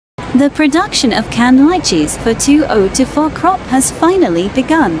The production of canned lychees for 2024 crop has finally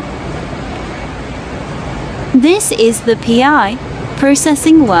begun. This is the PI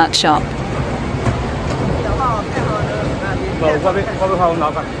processing workshop.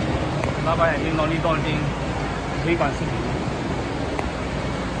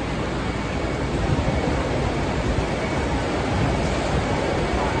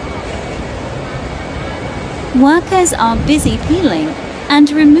 Workers are busy peeling and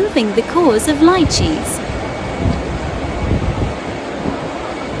removing the cores of lychees.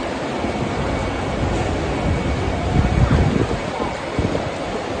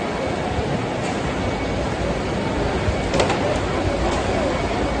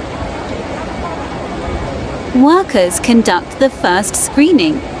 Workers conduct the first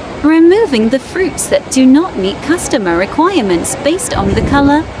screening, removing the fruits that do not meet customer requirements based on the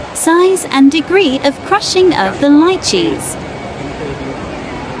color, size and degree of crushing of the lychees.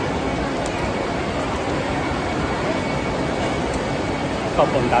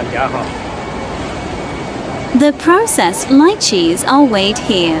 The processed lychees are weighed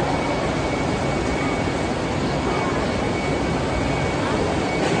here.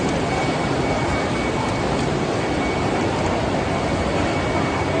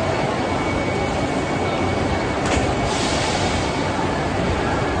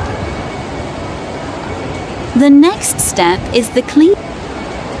 The next step is the clean.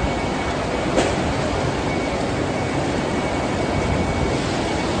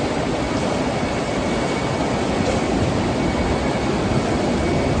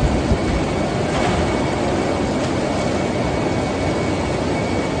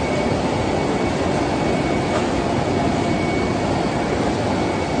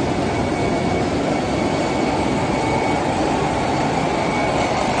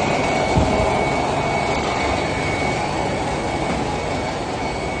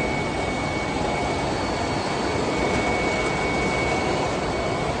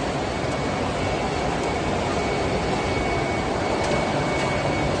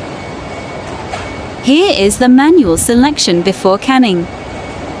 Here is the manual selection before canning.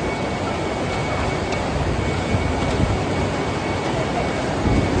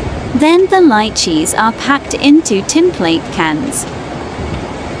 Then the lychees are packed into tin plate cans.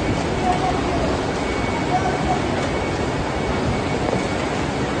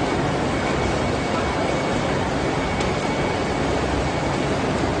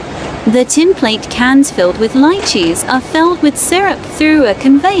 The tin plate cans filled with lychees are filled with syrup through a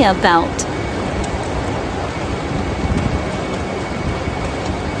conveyor belt.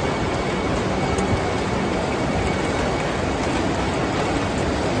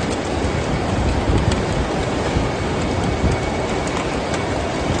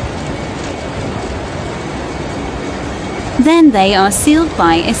 Then they are sealed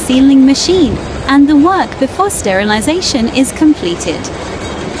by a sealing machine, and the work before sterilization is completed.